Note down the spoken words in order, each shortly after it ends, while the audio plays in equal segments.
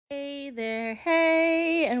there,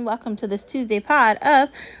 hey, and welcome to this Tuesday pod of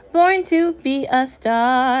Born to Be a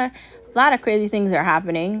Star. A lot of crazy things are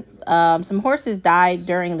happening. Some horses died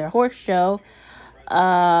during their horse show.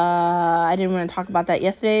 I didn't want to talk about that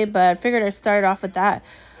yesterday, but I figured I'd start off with that.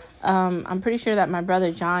 I'm pretty sure that my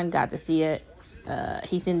brother John got to see it.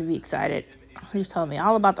 He seemed to be excited. He was telling me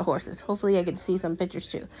all about the horses. Hopefully I get to see some pictures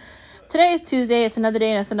too. Today is Tuesday. It's another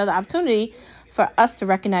day and it's another opportunity for us to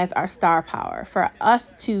recognize our star power, for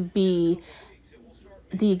us to be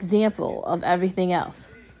the example of everything else.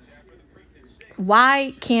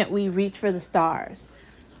 Why can't we reach for the stars?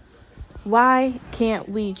 Why can't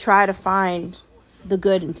we try to find the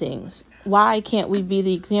good in things? Why can't we be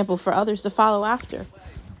the example for others to follow after?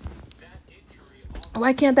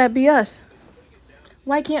 Why can't that be us?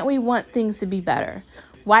 Why can't we want things to be better?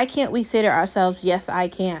 Why can't we say to ourselves, yes, I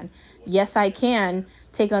can. Yes, I can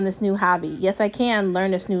take on this new hobby. Yes, I can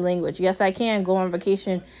learn this new language. Yes, I can go on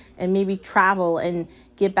vacation and maybe travel and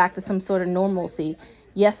get back to some sort of normalcy.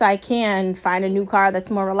 Yes, I can find a new car that's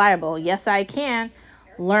more reliable. Yes, I can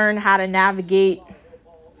learn how to navigate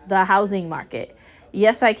the housing market.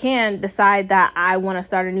 Yes, I can decide that I want to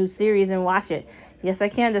start a new series and watch it. Yes, I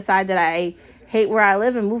can decide that I hate where I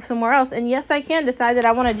live and move somewhere else. And yes, I can decide that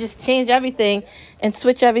I want to just change everything and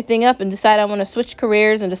switch everything up and decide I want to switch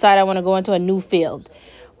careers and decide I want to go into a new field.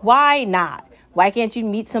 Why not? Why can't you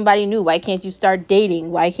meet somebody new? Why can't you start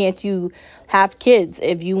dating? Why can't you have kids?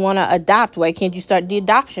 If you want to adopt, why can't you start the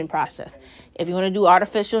adoption process? If you want to do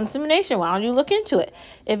artificial insemination, why don't you look into it?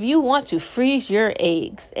 If you want to freeze your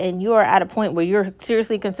eggs and you are at a point where you're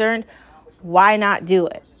seriously concerned, why not do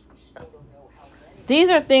it? These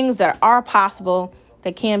are things that are possible,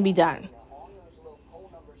 that can be done.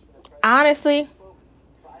 Honestly,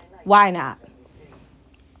 why not?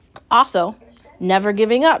 Also, never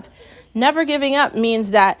giving up. Never giving up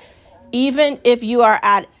means that even if you are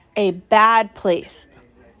at a bad place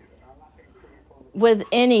with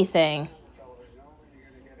anything,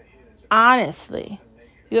 honestly,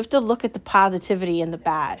 you have to look at the positivity and the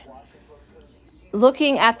bad.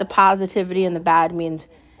 Looking at the positivity and the bad means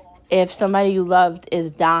if somebody you loved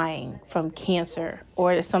is dying from cancer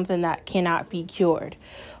or it's something that cannot be cured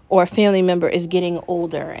or a family member is getting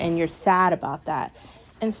older and you're sad about that,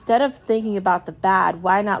 instead of thinking about the bad,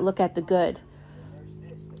 why not look at the good?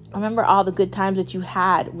 Remember all the good times that you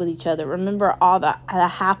had with each other. Remember all the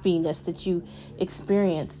happiness that you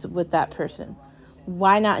experienced with that person.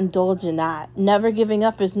 Why not indulge in that? Never giving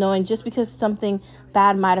up is knowing just because something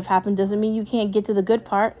bad might have happened doesn't mean you can't get to the good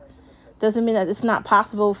part. Doesn't mean that it's not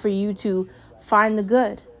possible for you to find the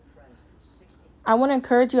good. I want to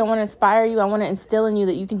encourage you. I want to inspire you. I want to instill in you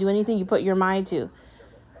that you can do anything you put your mind to.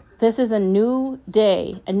 This is a new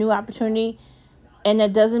day, a new opportunity, and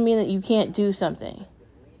that doesn't mean that you can't do something.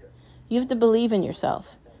 You have to believe in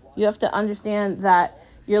yourself. You have to understand that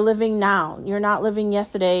you're living now. You're not living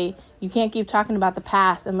yesterday. You can't keep talking about the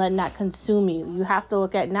past and letting that consume you. You have to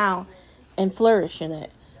look at now and flourish in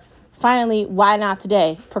it. Finally, why not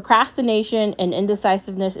today? Procrastination and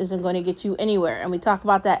indecisiveness isn't going to get you anywhere. And we talk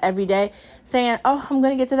about that every day, saying, oh, I'm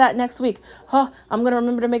going to get to that next week. Oh, I'm going to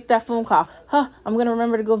remember to make that phone call. Oh, I'm going to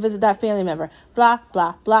remember to go visit that family member. Blah,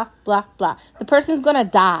 blah, blah, blah, blah. The person's going to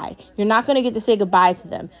die. You're not going to get to say goodbye to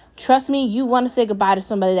them. Trust me, you want to say goodbye to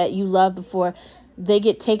somebody that you love before they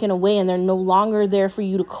get taken away and they're no longer there for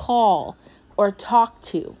you to call or talk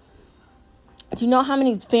to. Do you know how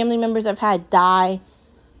many family members I've had die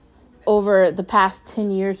over the past 10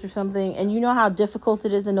 years or something, and you know how difficult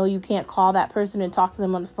it is to know you can't call that person and talk to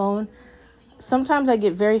them on the phone? Sometimes I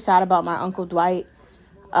get very sad about my Uncle Dwight.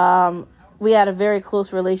 We had a very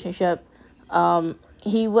close relationship.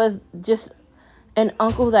 He was just an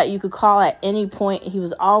uncle that you could call at any point. He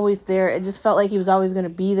was always there. It just felt like he was always going to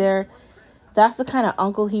be there. That's the kind of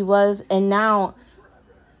uncle he was. And now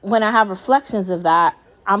when I have reflections of that,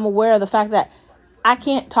 I'm aware of the fact that I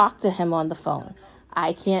can't talk to him on the phone.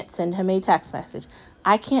 I can't send him a text message.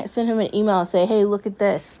 I can't send him an email and say, hey, look at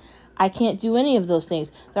this. I can't do any of those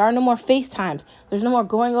things. There are no more FaceTimes. There's no more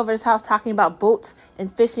going over his house talking about boats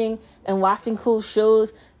and fishing and watching cool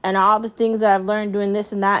shows and all the things that I've learned doing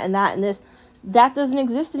this and that and that and this. That doesn't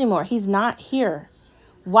exist anymore. He's not here.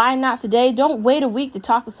 Why not today? Don't wait a week to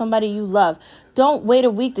talk to somebody you love. Don't wait a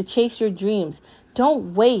week to chase your dreams.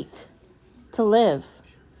 Don't wait to live.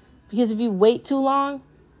 Because if you wait too long,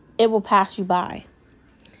 it will pass you by.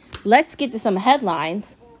 Let's get to some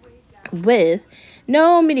headlines with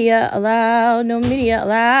no media allowed, no media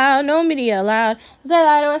allowed, no media allowed. They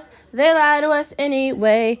lie to us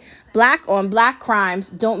anyway. Black on black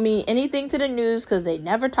crimes don't mean anything to the news because they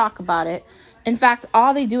never talk about it. In fact,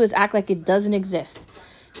 all they do is act like it doesn't exist.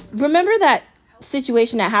 Remember that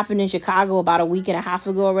situation that happened in Chicago about a week and a half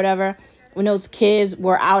ago or whatever, when those kids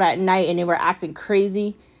were out at night and they were acting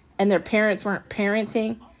crazy and their parents weren't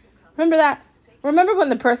parenting. Remember that? Remember when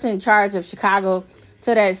the person in charge of Chicago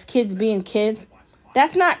said that it's kids being kids?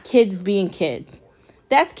 That's not kids being kids.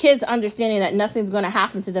 That's kids understanding that nothing's going to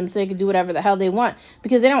happen to them so they can do whatever the hell they want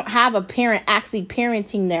because they don't have a parent actually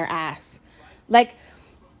parenting their ass. Like,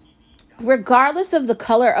 regardless of the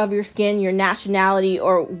color of your skin, your nationality,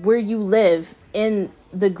 or where you live in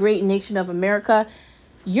the great nation of America,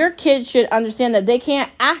 your kids should understand that they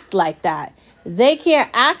can't act like that. They can't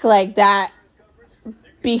act like that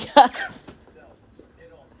because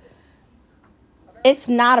it's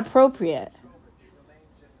not appropriate.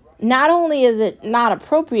 Not only is it not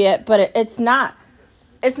appropriate, but it's not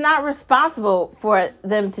responsible for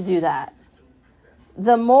them to do that.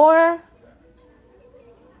 The more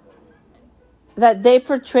that they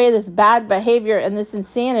portray this bad behavior and this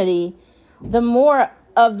insanity, the more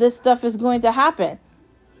of this stuff is going to happen.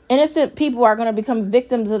 Innocent people are going to become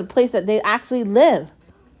victims of the place that they actually live.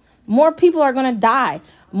 More people are going to die.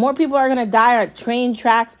 More people are going to die on train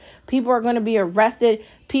tracks. People are going to be arrested.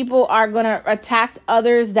 People are going to attack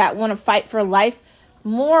others that want to fight for life.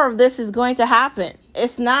 More of this is going to happen.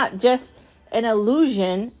 It's not just an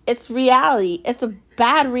illusion. It's reality. It's a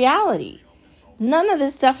bad reality. None of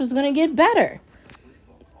this stuff is going to get better.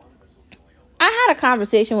 I had a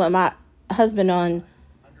conversation with my husband on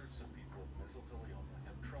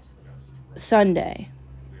Sunday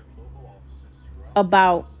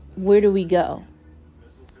about where do we go.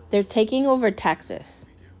 They're taking over Texas.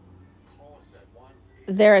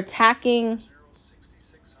 They're attacking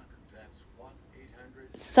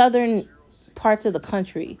southern parts of the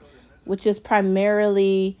country, which is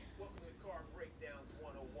primarily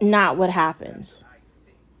not what happens.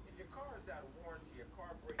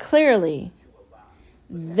 Clearly,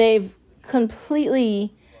 they've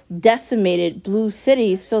completely decimated blue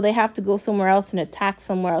cities, so they have to go somewhere else and attack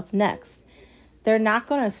somewhere else next. They're not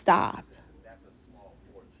going to stop.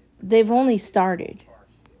 They've only started.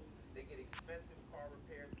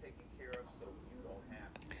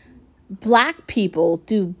 Black people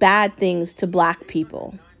do bad things to black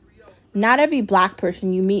people. Not every black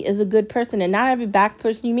person you meet is a good person, and not every black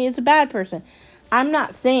person you meet is a bad person. I'm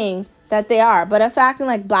not saying that they are, but us acting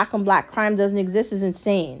like black on black crime doesn't exist is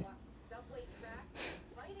insane.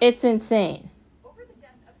 It's insane.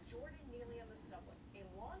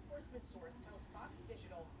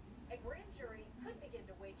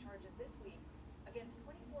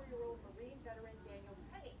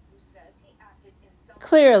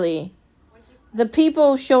 Clearly, the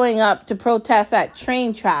people showing up to protest at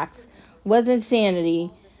train tracks was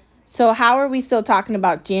insanity. So how are we still talking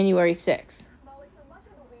about January 6th?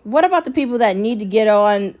 What about the people that need to get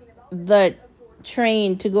on the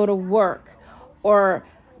train to go to work, or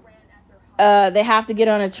they have to get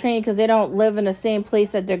on a train because they don't live in the same place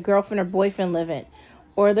that their girlfriend or boyfriend live in,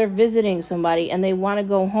 or they're visiting somebody and they want to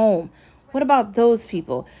go home? What about those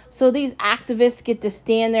people? So these activists get to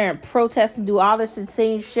stand there and protest and do all this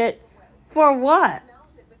insane shit for what?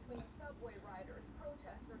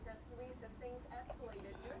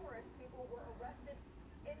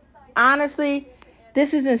 Honestly,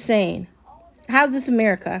 this is insane. How's this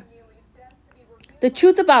America? The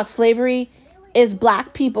truth about slavery is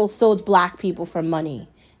black people sold black people for money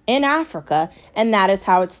in Africa, and that is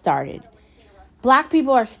how it started. Black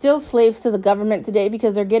people are still slaves to the government today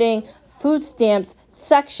because they're getting food stamps,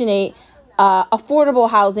 Section 8, affordable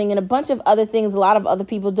housing, and a bunch of other things a lot of other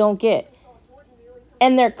people don't get.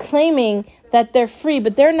 And they're claiming that they're free,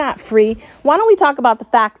 but they're not free. Why don't we talk about the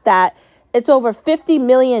fact that it's over 50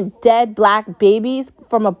 million dead black babies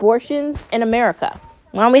from abortions in America?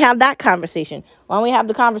 Why don't we have that conversation? Why don't we have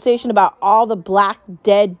the conversation about all the black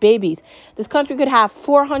dead babies? This country could have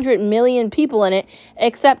 400 million people in it,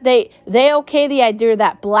 except they okay the idea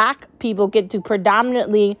that black people get to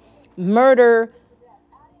predominantly murder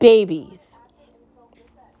babies.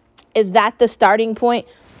 Is that the starting point?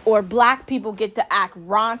 Or black people get to act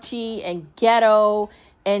raunchy and ghetto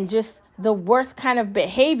and just the worst kind of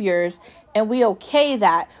behaviors, and we okay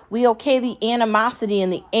that. We okay the animosity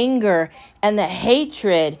and the anger and the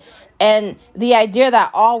hatred and the idea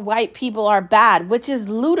that all white people are bad, which is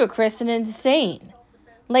ludicrous and insane.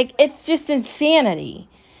 Like, it's just insanity.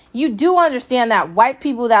 You do understand that white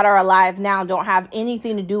people that are alive now don't have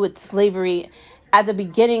anything to do with slavery at the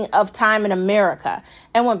beginning of time in America.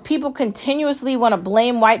 And when people continuously want to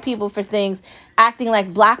blame white people for things, acting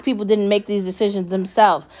like black people didn't make these decisions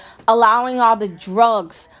themselves, allowing all the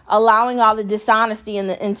drugs, allowing all the dishonesty and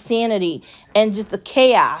the insanity and just the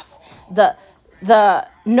chaos, the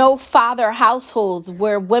no father households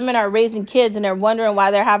where women are raising kids and they're wondering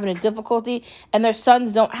why they're having a difficulty, and their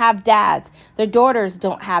sons don't have dads, their daughters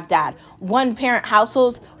don't have dad. One parent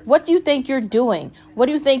households. What do you think you're doing? What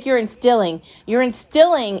do you think you're instilling? You're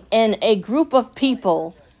instilling in a group of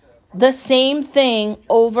people the same thing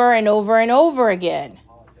over and over and over again.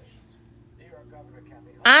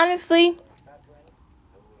 Honestly,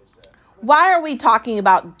 why are we talking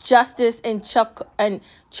about justice and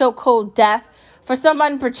chokehold death for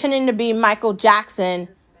someone pretending to be Michael Jackson?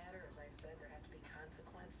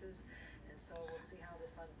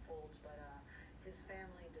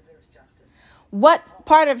 What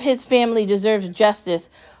part of his family deserves justice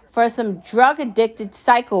for some drug addicted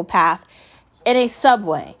psychopath in a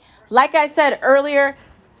subway? Like I said earlier,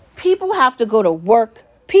 people have to go to work.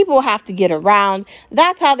 People have to get around.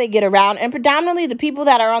 That's how they get around. And predominantly, the people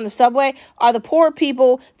that are on the subway are the poor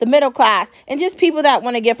people, the middle class, and just people that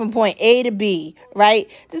want to get from point A to B, right?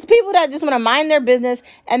 Just people that just want to mind their business,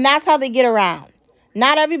 and that's how they get around.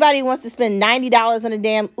 Not everybody wants to spend $90 on a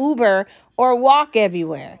damn Uber or walk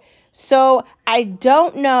everywhere. So I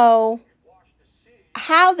don't know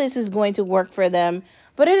how this is going to work for them,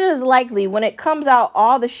 but it is likely when it comes out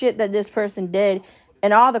all the shit that this person did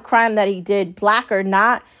and all the crime that he did, black or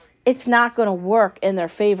not, it's not going to work in their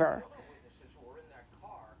favor.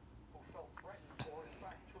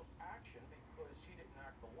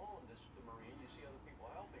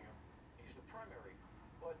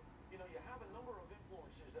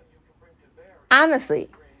 Honestly,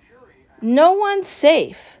 no one's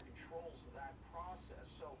safe.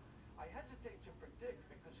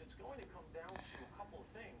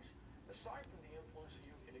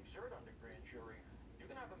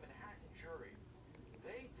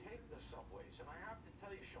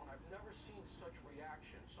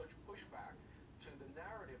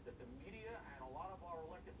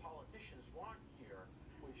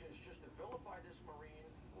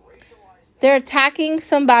 They're attacking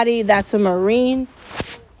somebody that's a Marine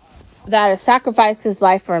that has sacrificed his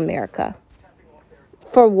life for America.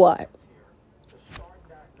 For what?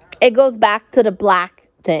 It goes back to the black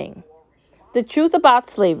thing. The truth about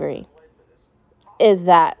slavery is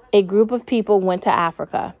that a group of people went to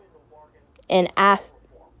Africa and asked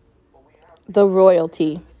the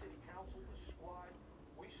royalty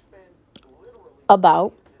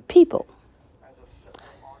about people.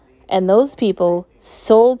 And those people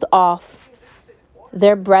sold off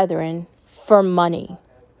their brethren for money.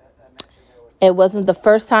 It wasn't the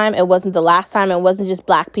first time, it wasn't the last time, it wasn't just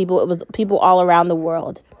black people, it was people all around the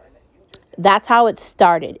world. That's how it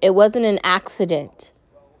started. It wasn't an accident.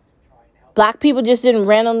 Black people just didn't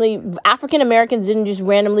randomly, African Americans didn't just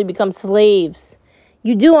randomly become slaves.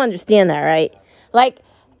 You do understand that, right? Like,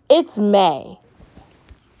 it's May.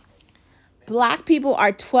 Black people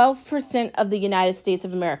are 12% of the United States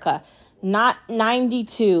of America, not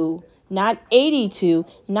 92, not 82,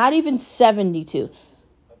 not even 72.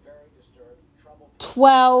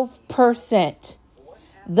 12%.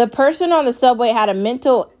 The person on the subway had a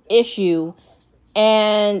mental issue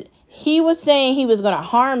and he was saying he was going to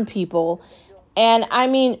harm people. And I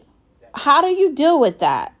mean, how do you deal with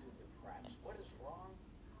that?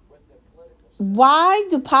 Why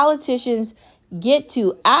do politicians get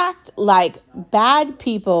to act like bad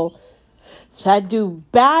people that do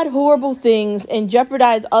bad, horrible things and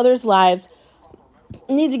jeopardize others' lives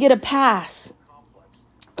need to get a pass?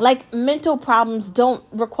 Like, mental problems don't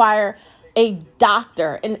require a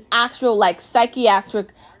doctor, an actual like psychiatric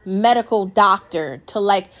medical doctor to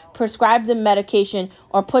like prescribe them medication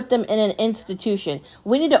or put them in an institution.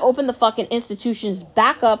 We need to open the fucking institutions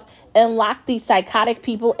back up and lock these psychotic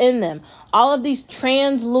people in them. All of these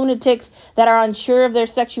trans lunatics that are unsure of their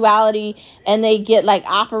sexuality and they get like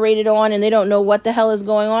operated on and they don't know what the hell is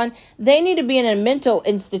going on, they need to be in a mental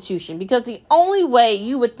institution, because the only way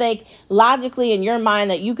you would think logically in your mind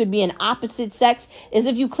that you could be an opposite sex is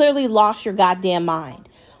if you clearly lost your goddamn mind.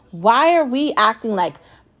 Why are we acting like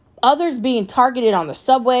others being targeted on the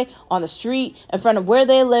subway, on the street, in front of where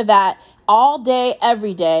they live at, all day,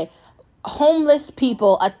 every day? Homeless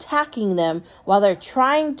people attacking them while they're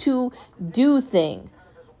trying to do things.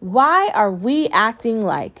 Why are we acting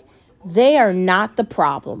like they are not the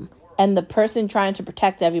problem and the person trying to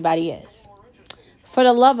protect everybody is? For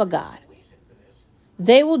the love of God.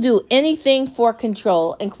 They will do anything for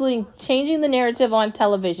control, including changing the narrative on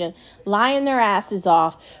television, lying their asses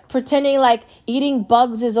off, pretending like eating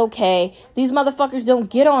bugs is okay. These motherfuckers don't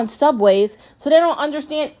get on subways, so they don't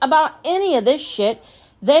understand about any of this shit.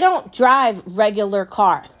 They don't drive regular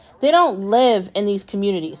cars. They don't live in these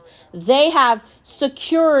communities. They have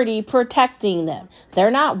security protecting them.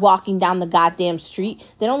 They're not walking down the goddamn street.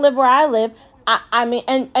 They don't live where I live. I mean,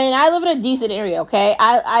 and I live in a decent area, okay?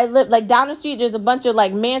 I live, like, down the street, there's a bunch of,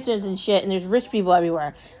 like, mansions and shit, and there's rich people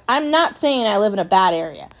everywhere. I'm not saying I live in a bad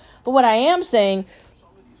area. But what I am saying,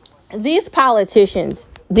 these politicians,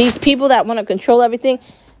 these people that want to control everything,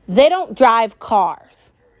 they don't drive cars,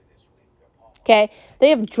 okay? They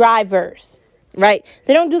have drivers, right?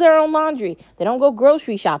 They don't do their own laundry. They don't go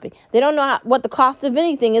grocery shopping. They don't know what the cost of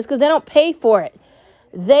anything is because they don't pay for it.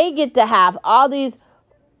 They get to have all these,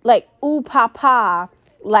 like, ooh papa,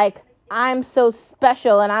 like, I'm so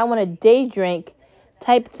special and I want a day drink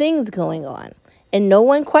type things going on. And no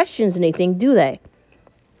one questions anything, do they?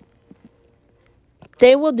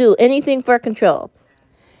 They will do anything for control.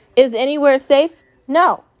 Is anywhere safe?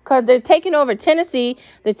 No, because they're taking over Tennessee.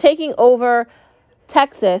 They're taking over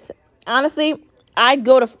Texas. Honestly, I'd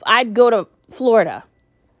go to Florida.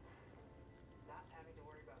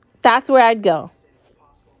 That's where I'd go.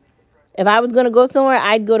 If I was gonna go somewhere,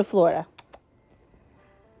 I'd go to Florida.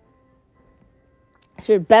 It's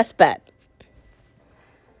your best bet.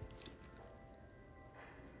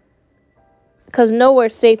 Because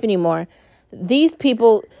nowhere's safe anymore. These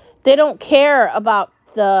people, they don't care about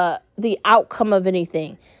the outcome of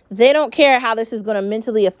anything. They don't care how this is going to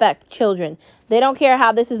mentally affect children. They don't care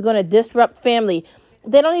how this is going to disrupt family.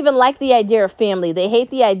 They don't even like the idea of family. They hate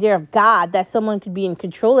the idea of God, that someone could be in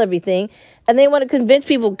control of everything. And they want to convince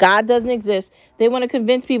people God doesn't exist. They want to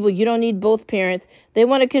convince people you don't need both parents. They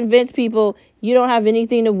want to convince people you don't have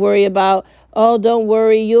anything to worry about. Oh, don't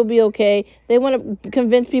worry, you'll be okay. They want to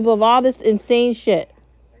convince people of all this insane shit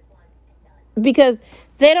because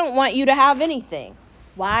they don't want you to have anything.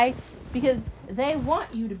 Why? Because they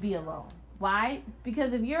want you to be alone. Why?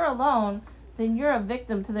 Because if you're alone, then you're a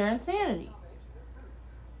victim to their insanity.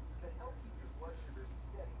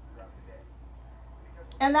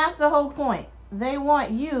 And that's the whole point. They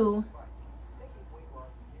want you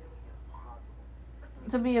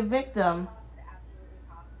to be a victim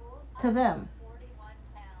to them.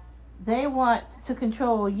 They want to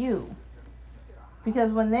control you.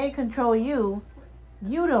 Because when they control you,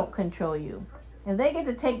 you don't control you. If they get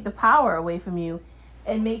to take the power away from you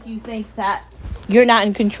and make you think that you're not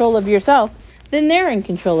in control of yourself, then they're in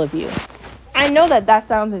control of you. I know that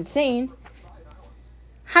sounds insane.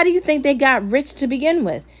 How do you think they got rich to begin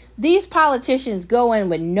with? These politicians go in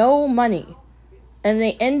with no money and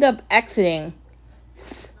they end up exiting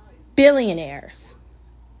billionaires.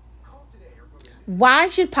 Why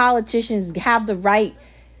should politicians have the right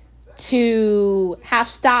to have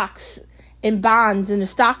stocks and bonds in the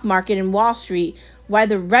stock market in Wall Street while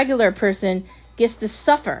the regular person gets to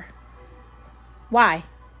suffer? Why?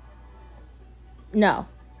 No.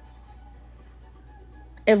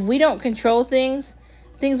 If we don't control things,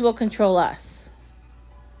 things will control us.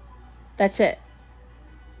 That's it.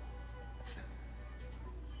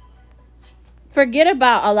 Forget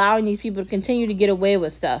about allowing these people to continue to get away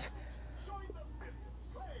with stuff.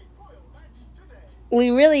 We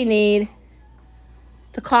really need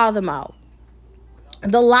to call them out.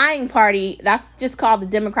 The lying party, that's just called the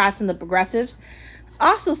Democrats and the progressives.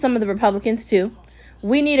 Also, some of the Republicans, too.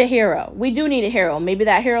 We need a hero. We do need a hero. Maybe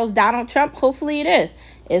that hero's Donald Trump. Hopefully it is.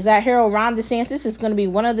 Is that hero Ron DeSantis? It's going to be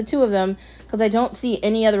one of the two of them because I don't see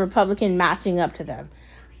any other Republican matching up to them.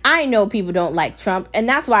 I know people don't like Trump, and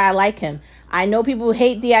that's why I like him. I know people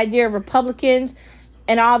hate the idea of Republicans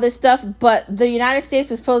and all this stuff, but the United States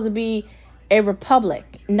is supposed to be a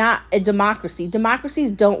republic, not a democracy.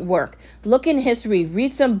 Democracies don't work. Look in history,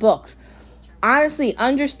 read some books. Honestly,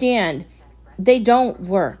 understand they don't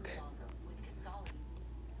work.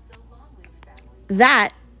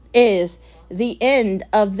 That is the end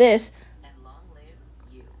of this.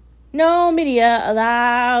 No media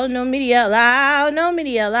allowed, no media allowed, no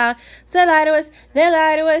media allowed. So they lie to us, they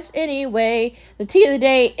lie to us anyway. The tea of the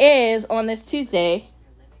day is on this Tuesday.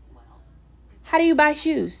 How do you buy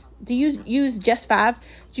shoes? Do you use Just Five?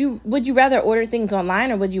 Would you rather order things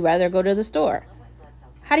online or would you rather go to the store?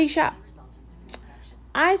 How do you shop?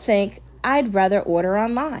 I think I'd rather order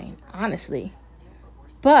online, honestly.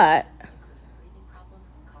 But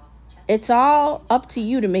it's all up to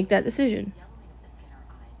you to make that decision.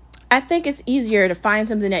 I think it's easier to find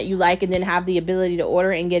something that you like and then have the ability to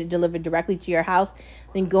order and get it delivered directly to your house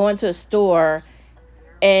than go into a store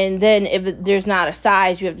and then if there's not a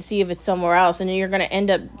size, you have to see if it's somewhere else and then you're going to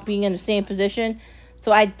end up being in the same position.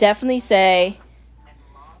 So I definitely say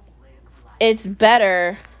it's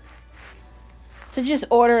better to just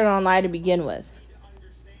order it online to begin with.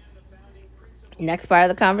 Next part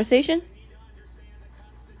of the conversation,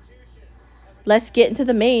 let's get into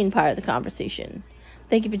the main part of the conversation.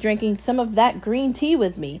 Thank you for drinking some of that green tea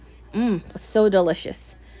with me. So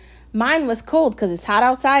delicious. Mine was cold because it's hot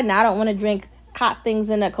outside and I don't want to drink hot things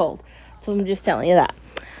in a cold. So I'm just telling you that.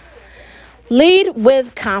 Lead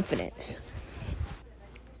with confidence.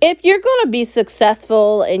 If you're going to be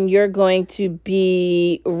successful and you're going to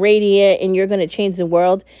be radiant and you're going to change the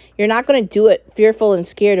world, you're not going to do it fearful and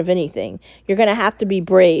scared of anything. You're going to have to be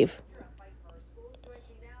brave.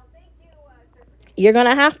 You're going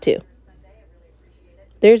to have to.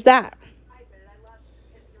 There's that.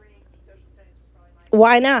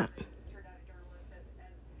 Why not?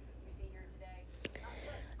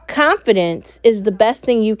 Confidence is the best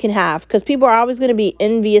thing you can have because people are always going to be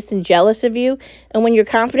envious and jealous of you. And when you're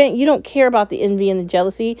confident, you don't care about the envy and the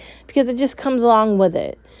jealousy because it just comes along with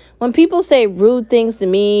it. When people say rude things to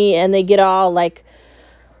me and they get all like,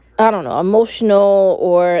 I don't know, emotional,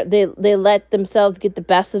 or they let themselves get the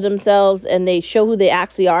best of themselves and they show who they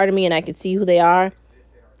actually are to me and I can see who they are.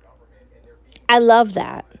 I love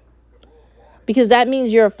that because that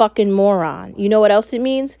means you're a fucking moron. You know what else it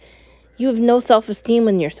means? You have no self-esteem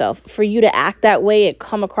in yourself. For you to act that way and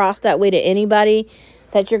come across that way to anybody,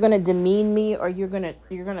 that you're going to demean me or you're going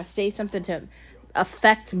to say something to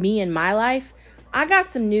affect me in my life, I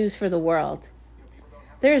got some news for the world.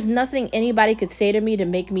 There is nothing anybody could say to me to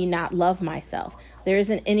make me not love myself. There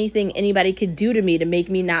isn't anything anybody could do to me to make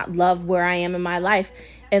me not love where I am in my life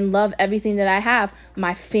and love everything that I have.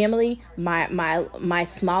 My family, my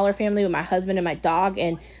smaller family with my husband and my dog,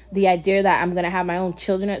 and the idea that I'm going to have my own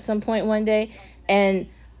children at some point one day, and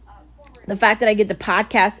the fact that I get to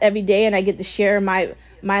podcast every day and I get to share my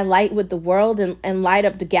light with the world and light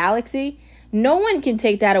up the galaxy. No one can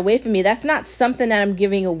take that away from me. That's not something that I'm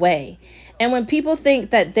giving away. And when people think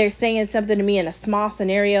that they're saying something to me in a small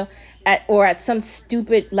scenario or at some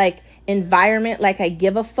stupid like environment like I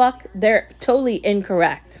give a fuck, they're totally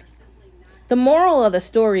incorrect. The moral of the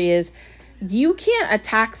story is you can't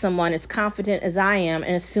attack someone as confident as I am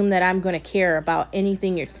and assume that I'm going to care about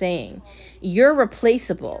anything you're saying. You're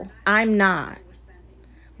replaceable. I'm not.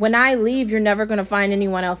 When I leave, you're never going to find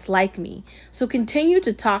anyone else like me. So continue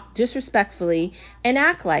to talk disrespectfully and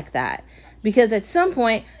act like that. Because at some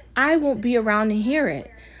point, I won't be around to hear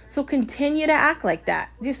it. So continue to act like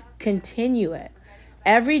that. Just continue it.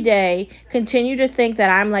 Every day, continue to think that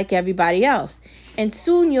I'm like everybody else. And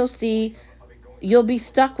soon you'll see you'll be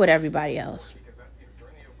stuck with everybody else.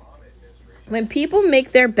 When people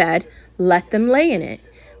make their bed, let them lay in it.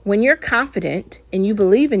 When you're confident and you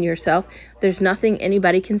believe in yourself, there's nothing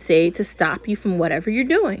anybody can say to stop you from whatever you're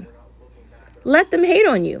doing. Let them hate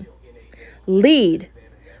on you. Lead.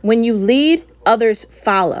 When you lead, others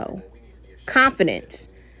follow. Confidence.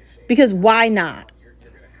 Because why not?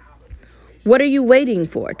 What are you waiting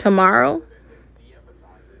for? Tomorrow?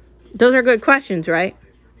 Those are good questions, right?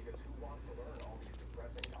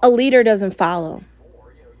 A leader doesn't follow.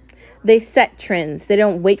 They set trends. They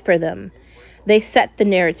don't wait for them. They set the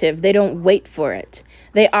narrative. They don't wait for it.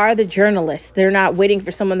 They are the journalists. They're not waiting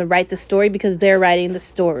for someone to write the story because they're writing the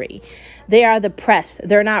story. They are the press.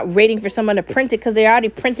 They're not waiting for someone to print it because they already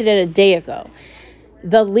printed it a day ago.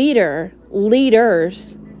 The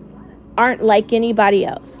leaders aren't like anybody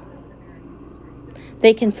else.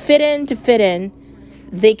 They can fit in to fit in.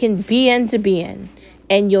 They can be in to be in.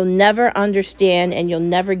 And you'll never understand and you'll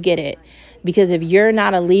never get it. Because if you're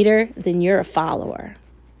not a leader, then you're a follower.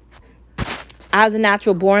 I was a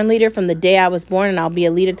natural born leader from the day I was born, and I'll be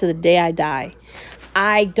a leader to the day I die.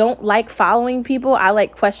 I don't like following people. I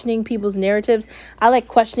like questioning people's narratives. I like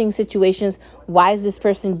questioning situations. Why is this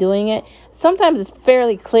person doing it? Sometimes it's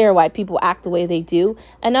fairly clear why people act the way they do,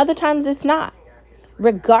 and other times it's not.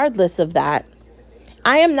 Regardless of that,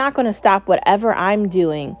 I am not going to stop whatever I'm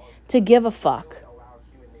doing to give a fuck.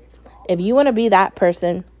 If you want to be that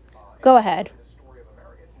person, go ahead.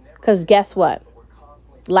 Because guess what?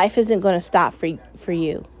 Life isn't going to stop for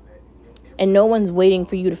you. And no one's waiting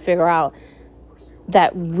for you to figure out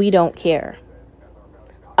that we don't care.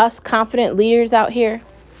 Us confident leaders out here,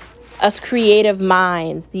 us creative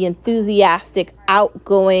minds, the enthusiastic,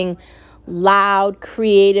 outgoing, loud,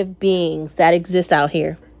 creative beings that exist out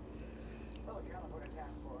here,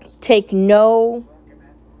 take no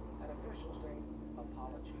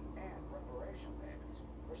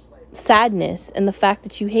sadness in the fact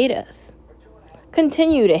that you hate us.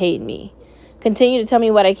 Continue to hate me. Continue to tell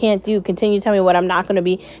me what I can't do. Continue to tell me what I'm not going to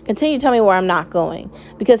be. Continue to tell me where I'm not going.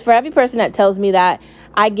 Because for every person that tells me that,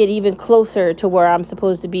 I get even closer to where I'm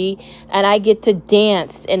supposed to be. And I get to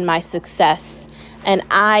dance in my success. And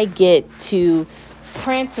I get to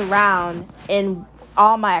prance around in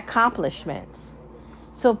all my accomplishments.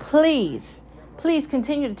 So please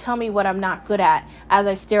continue to tell me what I'm not good at as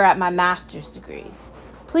I stare at my master's degree.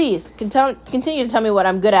 Please continue to tell me what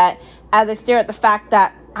I'm good at as I stare at the fact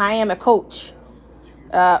that I am a coach.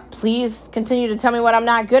 Please continue to tell me what I'm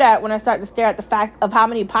not good at when I start to stare at the fact of how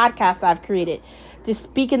many podcasts I've created. Just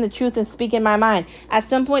speaking the truth and speaking my mind. At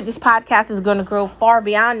some point, this podcast is going to grow far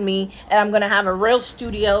beyond me, and I'm going to have a real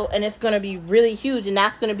studio, and it's going to be really huge, and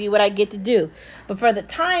that's going to be what I get to do. But for the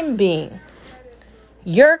time being,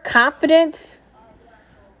 your confidence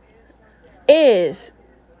is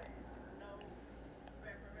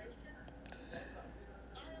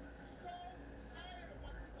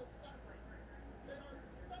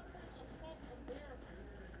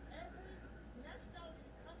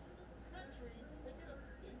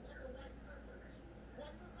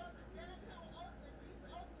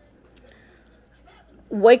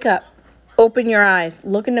wake up, open your eyes,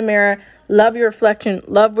 look in the mirror, love your reflection,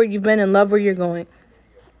 love where you've been, and love where you're going.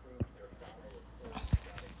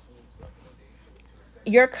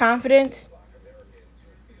 Your confidence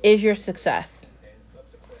is your success.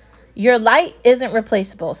 Your light isn't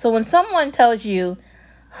replaceable. So when someone tells you,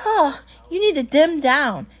 oh, you need to dim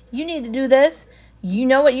down, you need to do this, you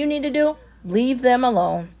know what you need to do? Leave them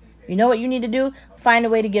alone. You know what you need to do? Find a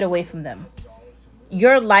way to get away from them.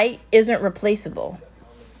 Your light isn't replaceable.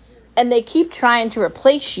 And they keep trying to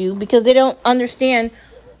replace you because they don't understand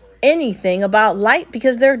anything about light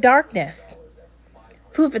because they're darkness.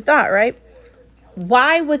 Food for thought, right?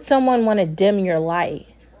 Why would someone want to dim your light?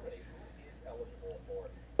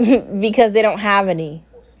 Because they don't have any.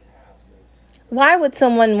 Why would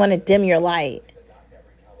someone want to dim your light?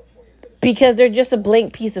 Because they're just a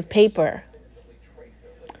blank piece of paper.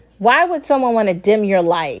 Why would someone want to dim your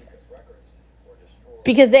light?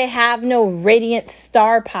 Because they have no radiant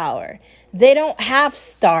star power. They don't have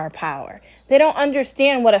star power. They don't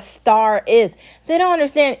understand what a star is. They don't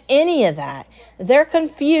understand any of that. They're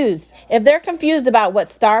confused. If they're confused about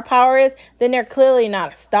what star power is, then they're clearly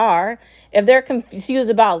not a star. If they're confused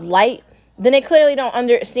about light, then they clearly don't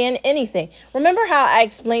understand anything. Remember how I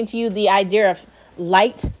explained to you the idea of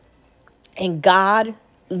light and God,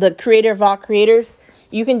 the creator of all creators?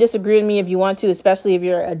 You can disagree with me if you want to, especially if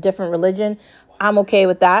you're a different religion. I'm okay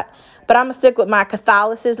with that. But I'm going to stick with my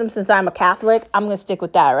Catholicism since I'm a Catholic. I'm going to stick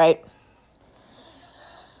with that, right?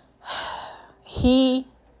 He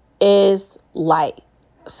is light.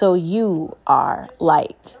 So you are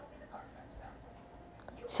light.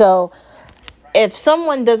 So if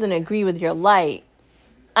someone doesn't agree with your light,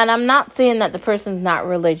 and I'm not saying that the person's not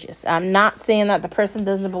religious. I'm not saying that the person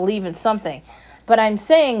doesn't believe in something. But I'm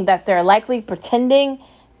saying that they're likely pretending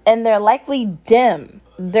and they're likely dim.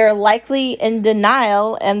 They're likely in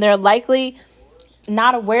denial and they're likely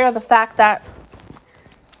not aware of the fact that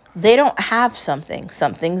they don't have something.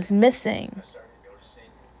 Something's missing.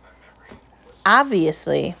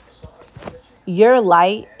 Obviously, your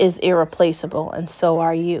light is irreplaceable and so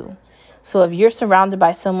are you. So if you're surrounded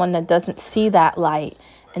by someone that doesn't see that light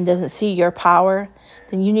and doesn't see your power,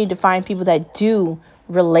 then you need to find people that do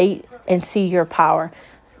relate and see your power.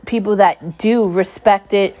 People that do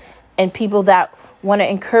respect it and people that want to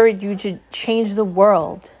encourage you to change the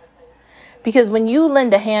world. Because when you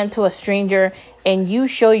lend a hand to a stranger and you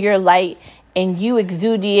show your light and you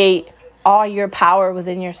exudiate all your power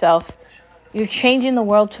within yourself, you're changing the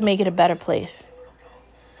world to make it a better place.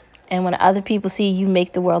 And when other people see you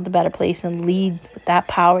make the world a better place and lead with that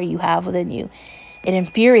power you have within you, it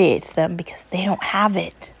infuriates them because they don't have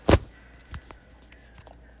it.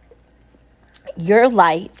 Your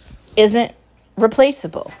light isn't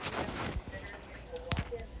replaceable.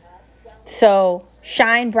 So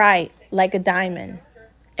shine bright like a diamond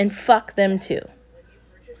and fuck them too.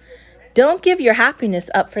 Don't give your happiness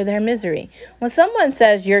up for their misery. When someone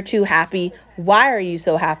says you're too happy, why are you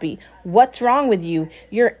so happy? What's wrong with you?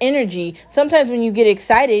 Your energy. Sometimes when you get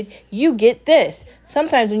excited, you get this.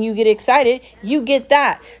 Sometimes when you get excited, you get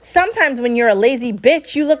that. Sometimes when you're a lazy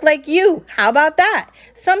bitch, you look like you. How about that?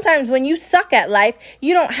 Sometimes when you suck at life,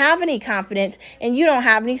 you don't have any confidence and you don't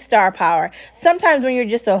have any star power. Sometimes when you're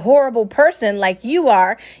just a horrible person like you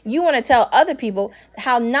are, you want to tell other people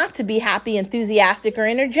how not to be happy, enthusiastic, or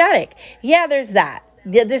energetic. Yeah, there's that.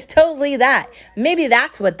 Yeah, there's totally that. Maybe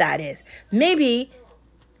that's what that is. Maybe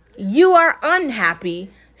you are unhappy,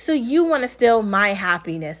 so you want to steal my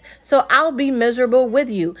happiness. So I'll be miserable with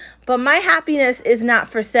you. But my happiness is not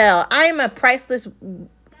for sale. I am a priceless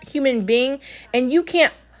human being, and you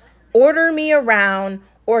can't order me around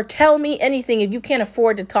or tell me anything if you can't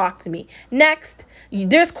afford to talk to me. Next,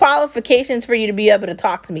 there's qualifications for you to be able to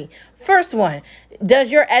talk to me. First one,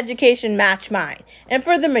 does your education match mine? And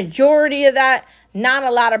for the majority of that, not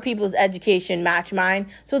a lot of people's education match mine.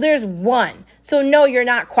 So there's one. So no, you're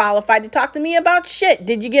not qualified to talk to me about shit.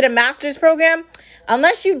 Did you get a master's program?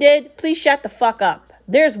 Unless you did, please shut the fuck up.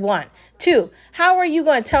 There's one. Two, how are you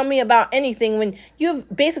going to tell me about anything when you've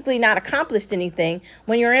basically not accomplished anything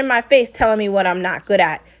when you're in my face telling me what I'm not good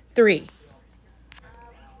at? Three,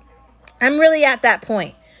 I'm really at that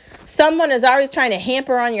point. Someone is always trying to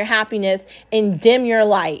hamper on your happiness and dim your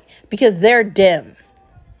light because they're dim.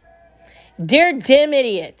 Dear dim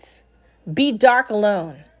idiots, be dark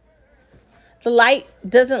alone. The light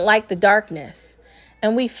doesn't like the darkness,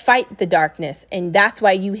 and we fight the darkness, and that's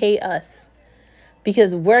why you hate us,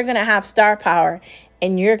 because we're going to have star power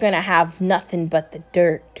and you're going to have nothing but the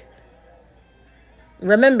dirt.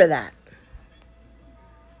 Remember that.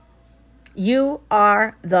 You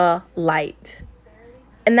are the light,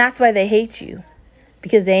 and that's why they hate you,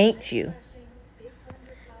 because they ain't you.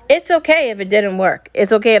 It's okay if it didn't work.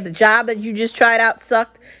 It's okay if the job that you just tried out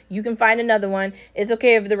sucked. You can find another one. It's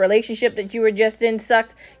okay if the relationship that you were just in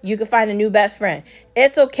sucked. You can find a new best friend.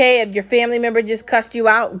 It's okay if your family member just cussed you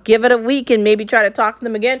out. Give it a week and maybe try to talk to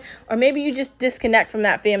them again. Or maybe you just disconnect from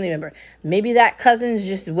that family member. Maybe that cousin's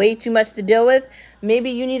just way too much to deal with.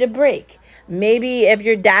 Maybe you need a break. Maybe if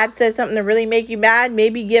your dad says something to really make you mad,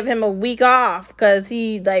 maybe give him a week off because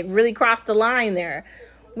he really crossed the line there.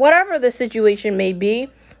 Whatever the situation may be,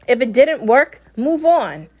 if it didn't work, move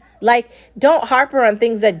on. Don't harper on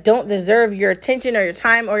things that don't deserve your attention or your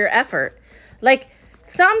time or your effort.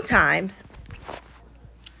 Sometimes,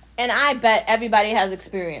 and I bet everybody has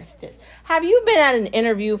experienced it. Have you been at an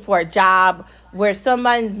interview for a job where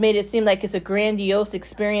someone's made it seem like it's a grandiose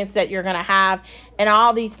experience that you're going to have and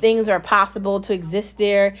all these things are possible to exist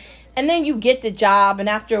there? And then you get the job and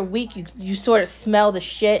after a week you sort of smell the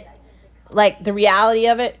shit, the reality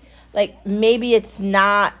of it. Maybe it's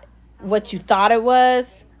not what you thought it was.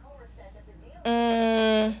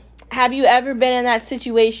 Have you ever been in that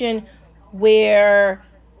situation where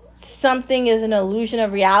something is an illusion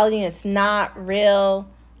of reality and it's not real?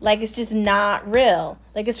 It's just not real.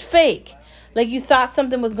 It's fake. You thought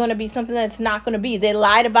something was going to be something that's not going to be. They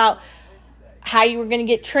lied about how you were going to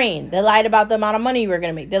get trained. They lied about the amount of money you were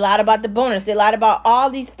going to make. They lied about the bonus. They lied about all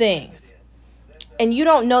these things. And you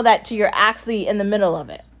don't know that till you're actually in the middle of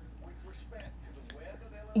it.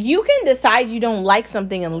 You can decide you don't like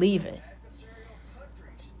something and leave it.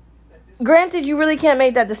 Granted, you really can't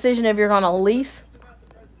make that decision if you're going to lease.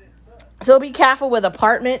 So be careful with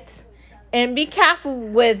apartments and be careful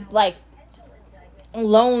with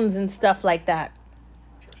loans and stuff like that.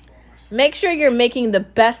 Make sure you're making the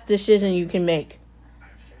best decision you can make.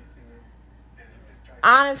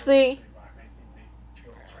 Honestly,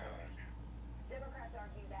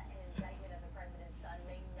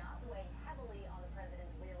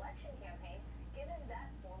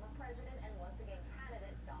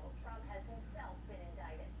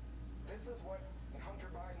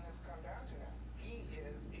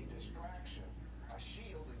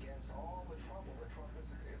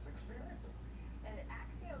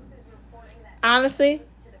 honestly,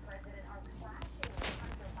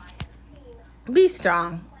 be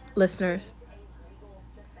strong, listeners.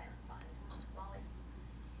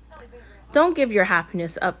 Don't give your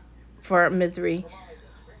happiness up for misery.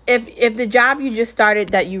 If the job you just started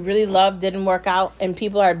that you really love didn't work out and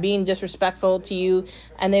people are being disrespectful to you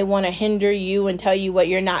and they want to hinder you and tell you what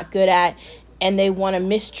you're not good at and they want to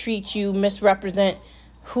mistreat you, misrepresent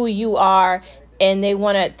who you are, and they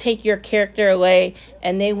want to take your character away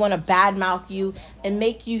and they want to badmouth you and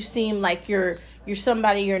make you seem like you're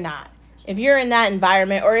somebody you're not. If you're in that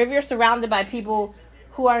environment or if you're surrounded by people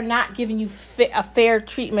who are not giving you a fair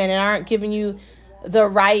treatment and aren't giving you the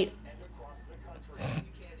right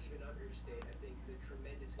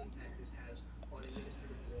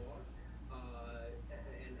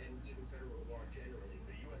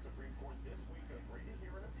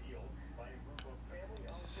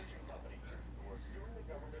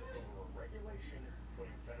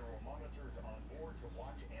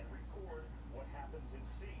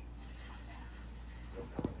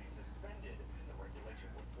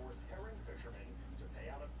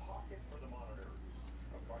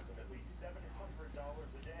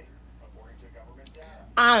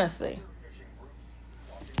honestly.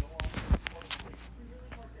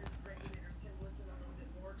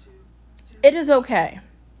 It is okay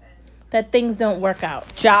that things don't work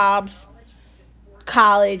out. Jobs,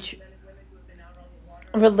 college,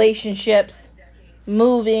 relationships,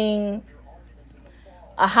 moving,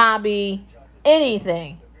 a hobby,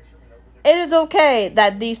 anything. It is okay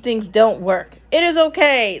that these things don't work. It is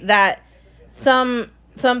okay that some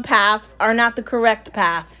paths are not the correct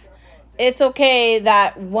paths. It's okay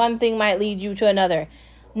that one thing might lead you to another.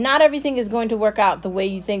 Not everything is going to work out the way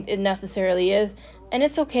you think it necessarily is, and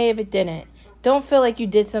it's okay if it didn't. Don't feel like you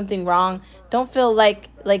did something wrong. Don't feel like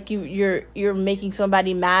you're making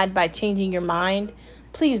somebody mad by changing your mind.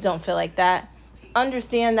 Please don't feel like that.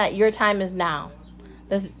 Understand that your time is now.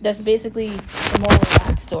 That's basically the moral of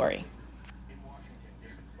that story.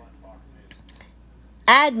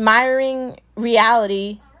 Admiring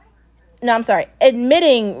reality. No, I'm sorry.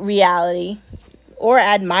 Admitting reality or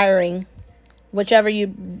admiring, whichever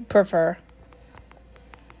you prefer.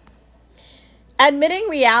 Admitting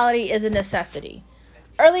reality is a necessity.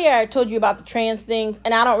 Earlier I told you about the trans things,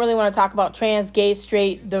 and I don't really want to talk about trans, gay,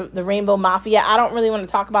 straight, the rainbow mafia. I don't really want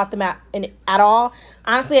to talk about them at all.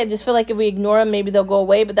 Honestly, I just feel like if we ignore them, maybe they'll go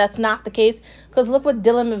away, but that's not the case. Because look what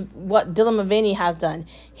Dylan Mulvaney has done.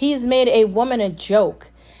 He's made a woman a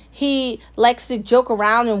joke. He likes to joke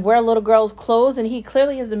around and wear little girls' clothes, and he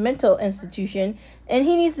clearly is a mental institution, and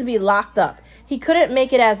he needs to be locked up. He couldn't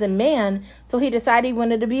make it as a man, so he decided he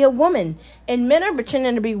wanted to be a woman. And men are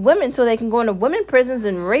pretending to be women so they can go into women prisons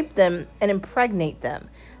and rape them and impregnate them.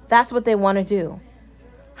 That's what they want to do.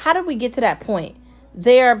 How did we get to that point?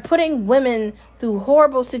 They are putting women through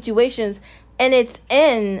horrible situations, and it's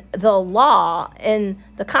in the law, in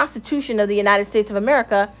the Constitution of the United States of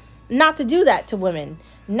America, not to do that to women,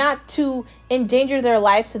 not to endanger their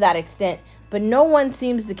lives to that extent. But no one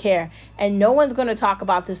seems to care, and no one's going to talk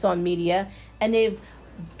about this on media, and they've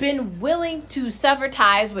been willing to sever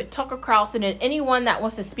ties with Tucker Carlson and anyone that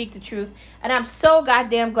wants to speak the truth. And I'm so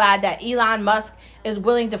goddamn glad that Elon Musk is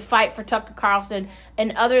willing to fight for Tucker Carlson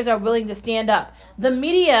and others are willing to stand up. The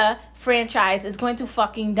media franchise is going to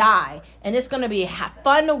fucking die, and it's going to be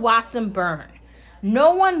fun to watch them burn.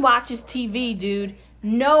 No one watches TV, dude.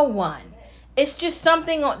 No one. It's just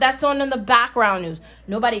something that's on in the background news.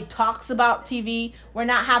 Nobody talks about TV. We're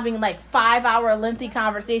not having like 5-hour lengthy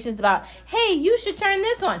conversations about, hey, you should turn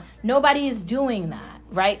this on. Nobody is doing that,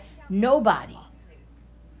 right? Nobody.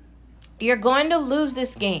 You're going to lose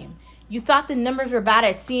this game. You thought the numbers were bad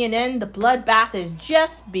at CNN. The bloodbath is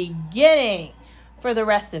just beginning for the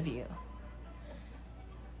rest of you.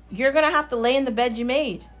 You're going to have to lay in the bed you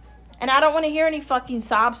made. And I don't want to hear any fucking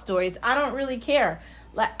sob stories. I don't really care.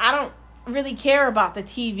 I don't really care about the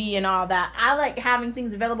TV and all that. I like having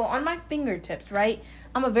things available on my fingertips, right?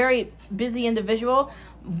 I'm a very busy individual.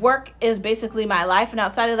 Work is basically my life. And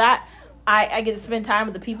outside of that, I get to spend time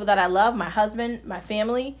with the people that I love, my husband, my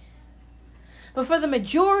family. But for the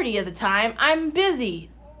majority of the time, I'm busy.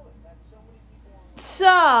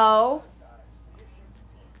 So,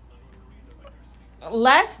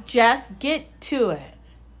 let's just get to it.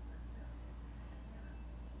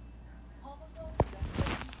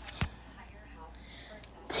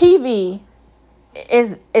 TV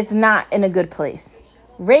is not in a good place.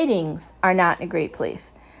 Ratings are not in a great place.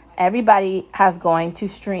 Everybody has going to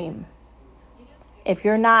stream. If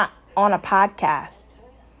you're not on a podcast,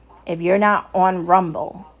 if you're not on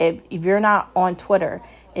Rumble, if you're not on Twitter,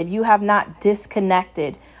 if you have not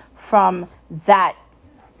disconnected from that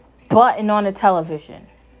button on the television,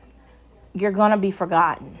 you're going to be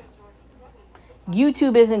forgotten.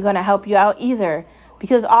 YouTube isn't going to help you out either,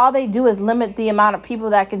 because all they do is limit the amount of people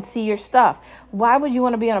that can see your stuff. Why would you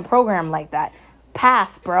want to be on a program like that?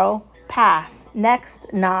 Pass, bro. Pass.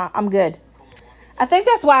 Next. Nah, I'm good. I think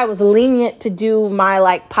that's why I was lenient to do my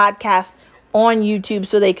podcast on YouTube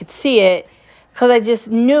so they could see it, because I just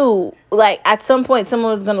knew at some point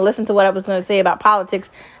someone was going to listen to what I was going to say about politics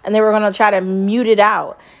and they were going to try to mute it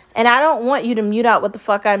out. And I don't want you to mute out what the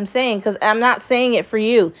fuck I'm saying, because I'm not saying it for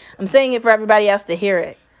you. I'm saying it for everybody else to hear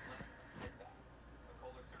it.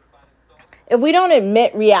 If we don't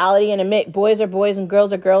admit reality and admit boys are boys and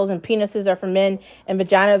girls are girls and penises are for men and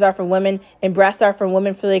vaginas are for women and breasts are for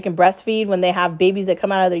women so they can breastfeed when they have babies that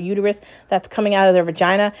come out of their uterus that's coming out of their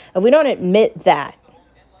vagina, if we don't admit that,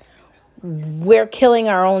 we're killing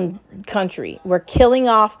our own country. We're killing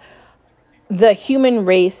off the human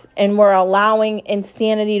race, and we're allowing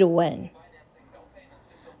insanity to win.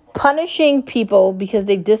 Punishing people because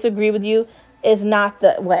they disagree with you is not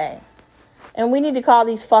the way. And we need to call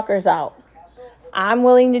these fuckers out. I'm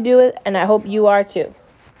willing to do it, and I hope you are too.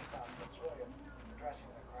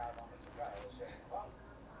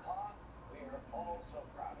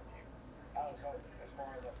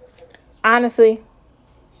 Honestly,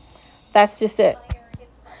 that's just it.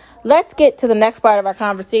 Let's get to the next part of our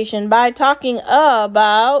conversation by talking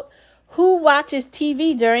about who watches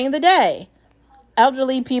TV during the day.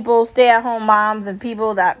 Elderly people, stay-at-home moms, and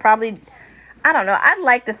people that probably, I don't know, I'd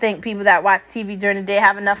like to think people that watch TV during the day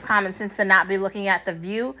have enough common sense to not be looking at The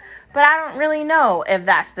View, but I don't really know if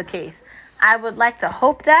that's the case. I would like to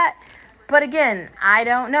hope that, but again, I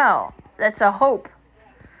don't know. That's a hope.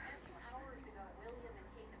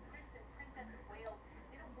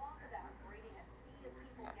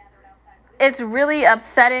 it's really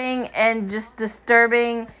upsetting and just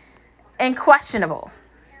disturbing and questionable.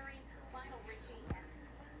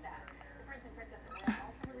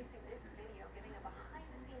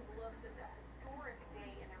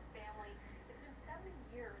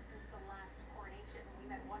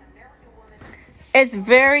 It's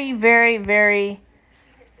very, very, very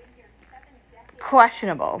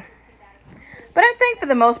questionable. But I think for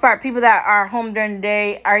the most part, people that are home during the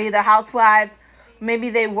day are either housewives, maybe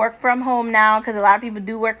they work from home now because a lot of people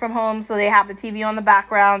do work from home, so they have the TV on the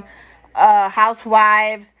background.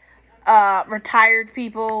 Housewives, retired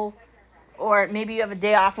people, or maybe you have a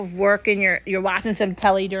day off of work and you're watching some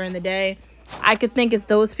telly during the day. I could think it's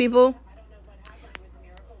those people.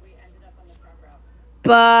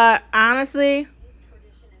 But honestly,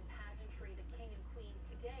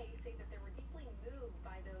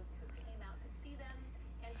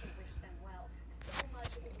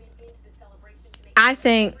 I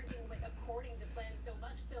think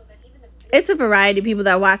it's a variety of people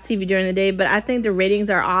that watch TV during the day, but I think the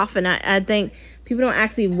ratings are off, and I think people don't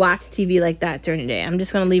actually watch TV like that during the day. I'm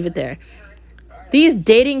just going to leave it there. These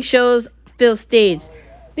dating shows feel staged.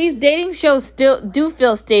 These dating shows still do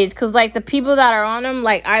feel staged because, like, the people that are on them,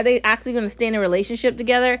 like, are they actually going to stay in a relationship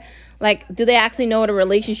together? Like, do they actually know what a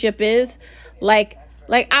relationship is? Like,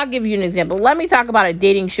 I'll give you an example. Let me talk about a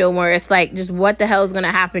dating show where it's like, just what the hell is going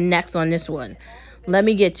to happen next on this one? Let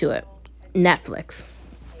me get to it. Netflix.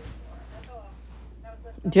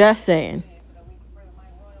 Just saying.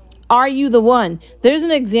 Are you the one? There's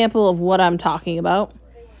an example of what I'm talking about.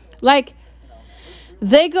 Like,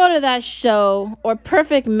 they go to that show, or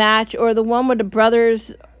Perfect Match, or the one where the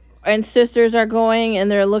brothers and sisters are going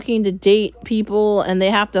and they're looking to date people and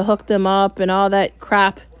they have to hook them up and all that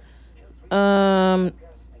crap.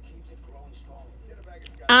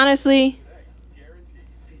 Honestly,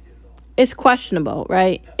 it's questionable,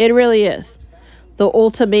 right? It really is. The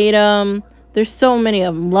Ultimatum, there's so many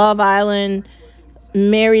of them. Love Island,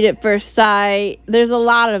 Married at First Sight, there's a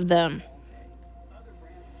lot of them.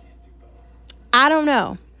 I don't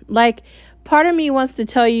know. Like, part of me wants to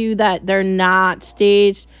tell you that they're not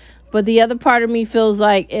staged, but the other part of me feels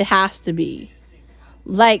like it has to be.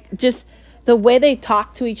 Like, just the way they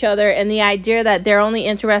talk to each other and the idea that they're only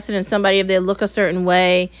interested in somebody if they look a certain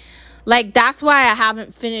way. Like, that's why I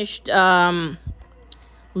haven't finished Love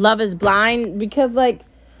is Blind, because, like,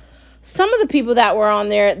 some of the people that were on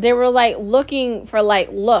there, they were, like, looking for, like,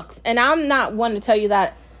 looks. And I'm not one to tell you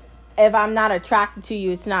that if I'm not attracted to you,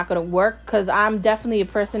 it's not going to work, because I'm definitely a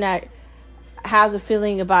person that has a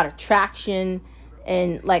feeling about attraction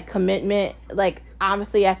and, like, commitment. Like,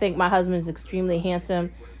 obviously, I think my husband's extremely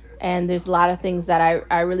handsome, and there's a lot of things that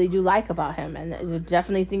I really do like about him, and there's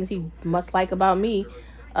definitely things he must like about me.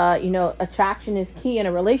 Attraction is key in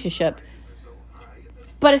a relationship.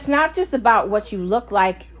 But it's not just about what you look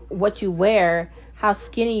like, what you wear, how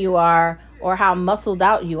skinny you are, or how muscled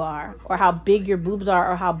out you are, or how big your boobs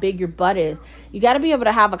are, or how big your butt is. You got to be able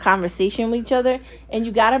to have a conversation with each other, and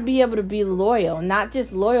you got to be able to be loyal. Not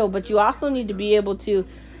just loyal, but you also need to be able to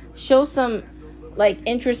show some, like,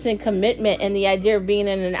 interest and commitment in the idea of being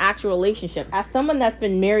in an actual relationship. As someone that's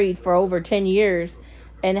been married for over 10 years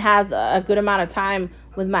and has a good amount of time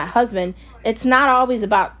with my husband, it's not always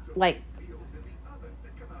about, like,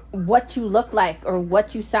 what you look like or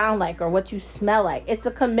what you sound like or what you smell like. It's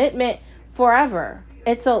a commitment forever.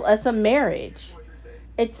 It's a marriage.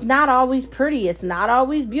 It's not always pretty. It's not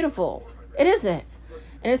always beautiful. It isn't.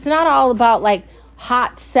 And it's not all about, like,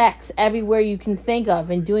 hot sex everywhere you can think of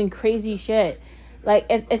and doing crazy shit. Like,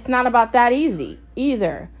 it's not about that easy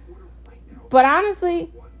either. But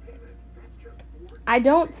honestly, I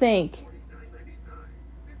don't think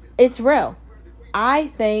it's real. I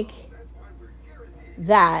think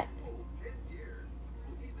that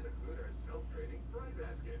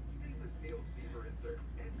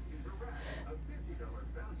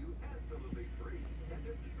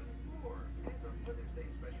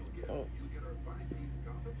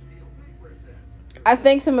I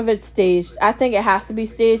think some of it's staged. I think it has to be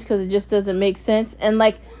staged because it just doesn't make sense. And,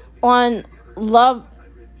 like, on Love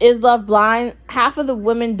is Love Blind, half of the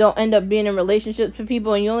women don't end up being in relationships with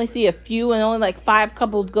people, and you only see a few, and only like 5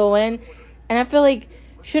 couples go in. And I feel like,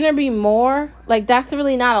 shouldn't there be more? Like, that's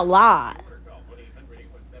really not a lot.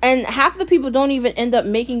 And half the people don't even end up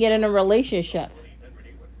making it in a relationship.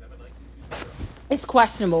 It's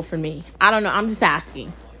questionable for me. I don't know. I'm just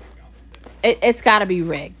asking. It's got to be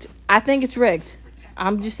rigged. I think it's rigged.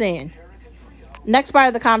 I'm just saying. Next part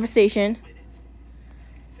of the conversation.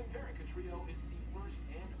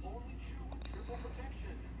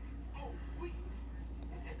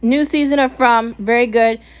 New season of From, very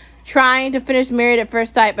good. trying to finish Married at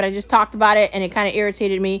First Sight, but I just talked about it and it kind of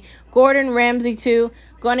irritated me. Gordon Ramsay too.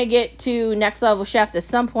 Going to get to Next Level Chef at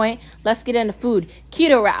some point. Let's get into food.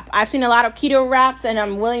 Keto wrap. I've seen a lot of keto wraps and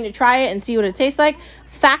I'm willing to try it and see what it tastes like.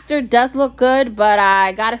 Factor does look good, but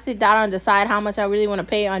I got to sit down and decide how much I really want to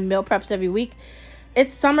pay on meal preps every week.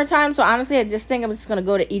 It's summertime, so honestly, I just think I'm just going to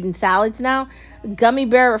go to eating salads now. Gummy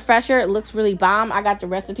bear refresher, it looks really bomb. I got the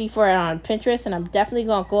recipe for it on Pinterest, and I'm definitely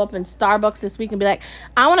going to go up in Starbucks this week and be like,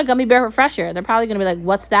 I want a gummy bear refresher. They're probably going to be like,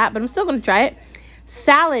 what's that? But I'm still going to try it.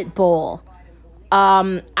 Salad bowl.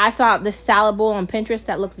 I saw this salad bowl on Pinterest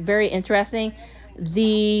that looks very interesting.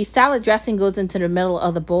 The salad dressing goes into the middle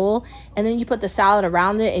of the bowl, and then you put the salad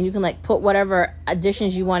around it, and you can like put whatever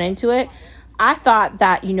additions you want into it. I thought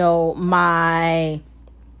that, my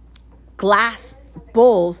glass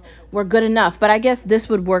bowls were good enough, but I guess this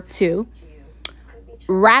would work too.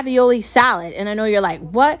 Ravioli salad, and I know you're like,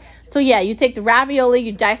 what? So yeah, you take the ravioli,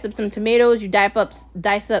 you dice up some tomatoes, you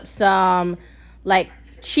dice up some like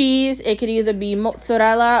cheese. It could either be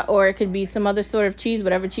mozzarella or it could be some other sort of cheese,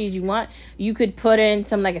 whatever cheese you want. You could put in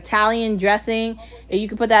some like Italian dressing, and you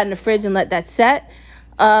could put that in the fridge and let that set.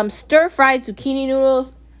 Stir fried zucchini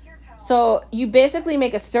noodles. So you basically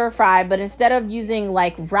make a stir fry, but instead of using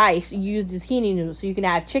like rice, you use zucchini noodles. So you can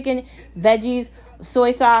add chicken, veggies,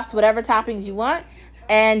 soy sauce, whatever toppings you want,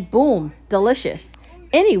 and boom, delicious.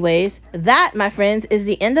 Anyways, that, my friends, is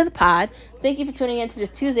the end of the pod. Thank you for tuning in to this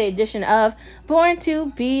Tuesday edition of Born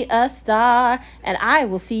to Be a Star. And I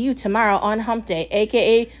will see you tomorrow on Hump Day,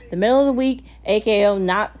 aka the middle of the week, aka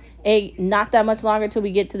not that much longer till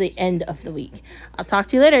we get to the end of the week. I'll talk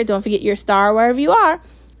to you later. Don't forget your star wherever you are.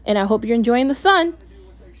 And I hope you're enjoying the sun.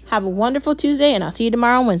 Have a wonderful Tuesday, and I'll see you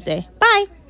tomorrow on Wednesday. Bye.